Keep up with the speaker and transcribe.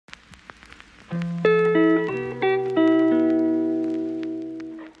I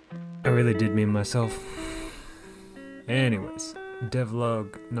really did mean myself. Anyways,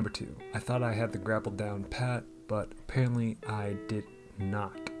 devlog number 2. I thought I had the grapple down pat, but apparently I did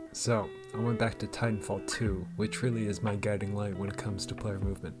not. So, I went back to Titanfall 2, which really is my guiding light when it comes to player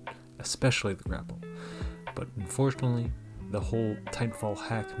movement, especially the grapple. But unfortunately, the whole Titanfall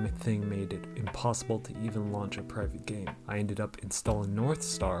hack thing made it impossible to even launch a private game. I ended up installing North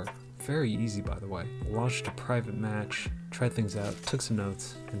Star, very easy by the way, launched a private match, tried things out, took some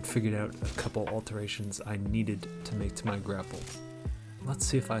notes, and figured out a couple alterations I needed to make to my grapple. Let's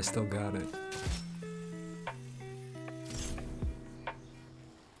see if I still got it.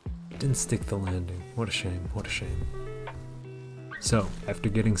 Didn't stick the landing. What a shame, what a shame. So, after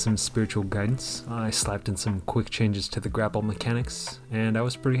getting some spiritual guidance, I slapped in some quick changes to the grapple mechanics, and I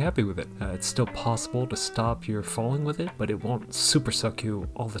was pretty happy with it. It's still possible to stop your falling with it, but it won't super suck you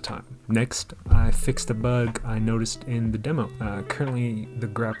all the time. Next, I fixed a bug I noticed in the demo. Currently, the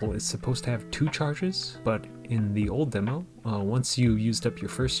grapple is supposed to have 2 charges, but in the old demo, once you used up your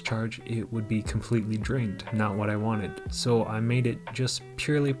first charge, it would be completely drained. Not what I wanted. So I made it just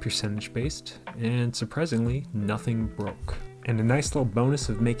purely percentage based, and surprisingly, nothing broke. And a nice little bonus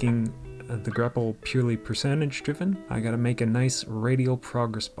of making the grapple purely percentage driven, I gotta make a nice radial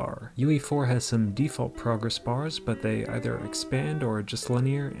progress bar. UE4 has some default progress bars, but they either expand or are just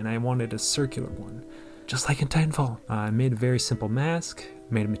linear, and I wanted a circular one. Just like in Titanfall. I made a very simple mask,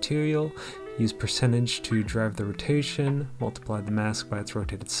 made a material, used percentage to drive the rotation, multiplied the mask by its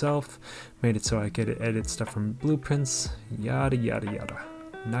rotated self, made it so I could edit stuff from blueprints, yada yada yada.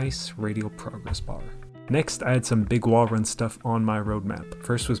 Nice radial progress bar. Next, I had some big wall run stuff on my roadmap.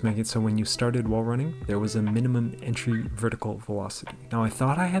 First was making it so when you started wall running, there was a minimum entry vertical velocity. Now I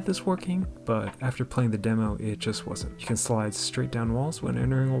thought I had this working, but after playing the demo, it just wasn't. You can slide straight down walls when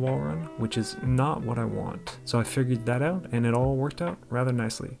entering a wall run, which is not what I want. So I figured that out, and it all worked out rather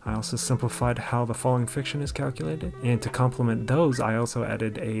nicely. I also simplified how the falling friction is calculated, and to complement those, I also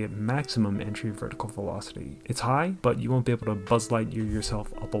added a maximum entry vertical velocity. It's high, but you won't be able to Buzz Lightyear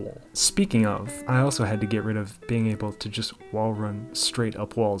yourself up a wall. Speaking of, I also had to get rid of being able to just wall run straight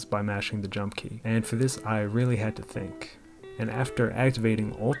up walls by mashing the jump key, and for this I really had to think. And after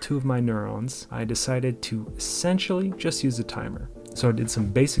activating all 2 of my neurons, I decided to essentially just use a timer. So I did some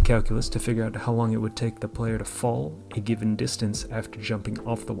basic calculus to figure out how long it would take the player to fall a given distance after jumping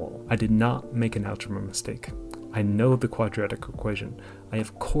off the wall. I did not make an algebra mistake. I know the quadratic equation. I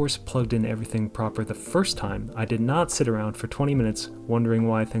of course plugged in everything proper the first time. I did not sit around for 20 minutes wondering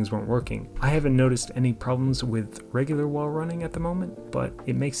why things weren't working. I haven't noticed any problems with regular wall running at the moment, but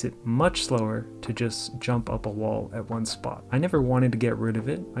it makes it much slower to just jump up a wall at one spot. I never wanted to get rid of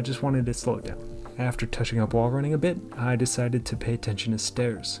it, I just wanted to slow it down. After touching up wall running a bit, I decided to pay attention to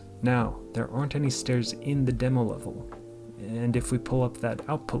stairs. Now, there aren't any stairs in the demo level, and if we pull up that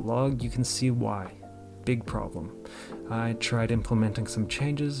output log, you can see why. Big problem. I tried implementing some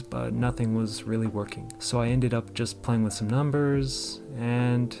changes, but nothing was really working. So I ended up just playing with some numbers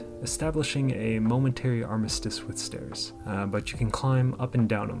and establishing a momentary armistice with stairs. But you can climb up and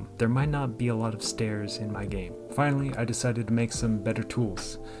down them. There might not be a lot of stairs in my game. Finally, I decided to make some better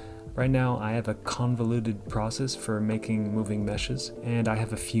tools. Right now, I have a convoluted process for making moving meshes, and I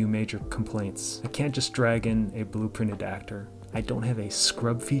have a few major complaints. I can't just drag in a blueprinted actor. I don't have a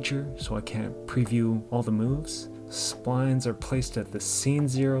scrub feature, so I can't preview all the moves. Splines are placed at the scene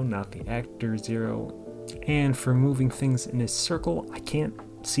 0, not the actor 0. And for moving things in a circle, I can't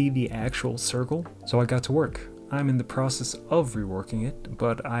see the actual circle, so I got to work. I'm in the process of reworking it,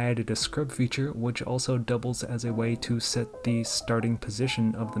 but I added a scrub feature which also doubles as a way to set the starting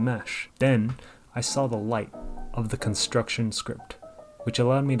position of the mesh. Then, I saw the light of the construction script, which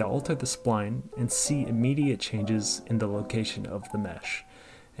allowed me to alter the spline and see immediate changes in the location of the mesh.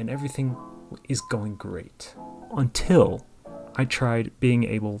 And everything is going great. Until I tried being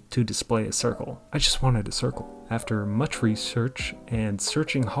able to display a circle. I just wanted a circle. After much research and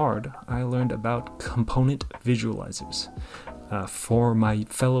searching hard, I learned about component visualizers. For my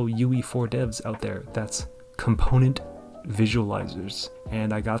fellow UE4 devs out there, that's component visualizers.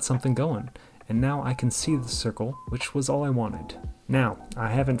 And I got something going. And now I can see the circle, which was all I wanted. Now, I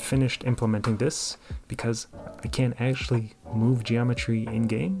haven't finished implementing this because I can't actually move geometry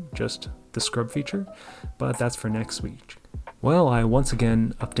in-game, just the scrub feature, but that's for next week. Well, I once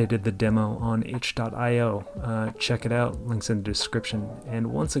again updated the demo on itch.io. Check it out, links in the description. And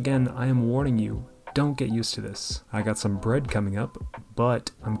once again, I am warning you, don't get used to this. I got some bread coming up,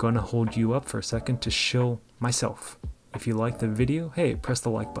 but I'm going to hold you up for a second to show myself If you liked the video, hey, press the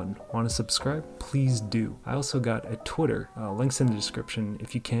like button. Want to subscribe? Please do. I also got a Twitter, links in the description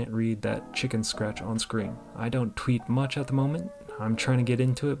if you can't read that chicken scratch on screen. I don't tweet much at the moment. I'm trying to get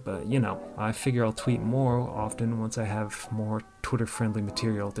into it, but you know, I figure I'll tweet more often once I have more Twitter-friendly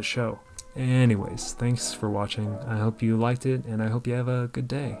material to show. Anyways, thanks for watching. I hope you liked it, and I hope you have a good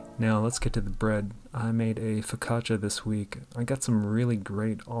day. Now let's get to the bread. I made a focaccia this week. I got some really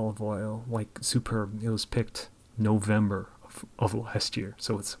great olive oil, like superb. It was picked November of last year,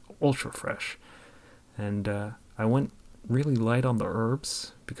 so it's ultra fresh. And I went really light on the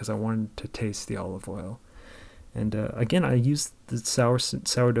herbs because I wanted to taste the olive oil. And again, I used the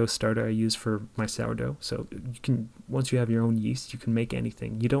sourdough starter I use for my sourdough. So you can, once you have your own yeast, you can make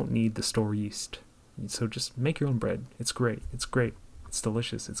anything. You don't need the store yeast. So just make your own bread. It's great. It's great. It's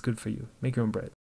delicious. It's good for you. Make your own bread.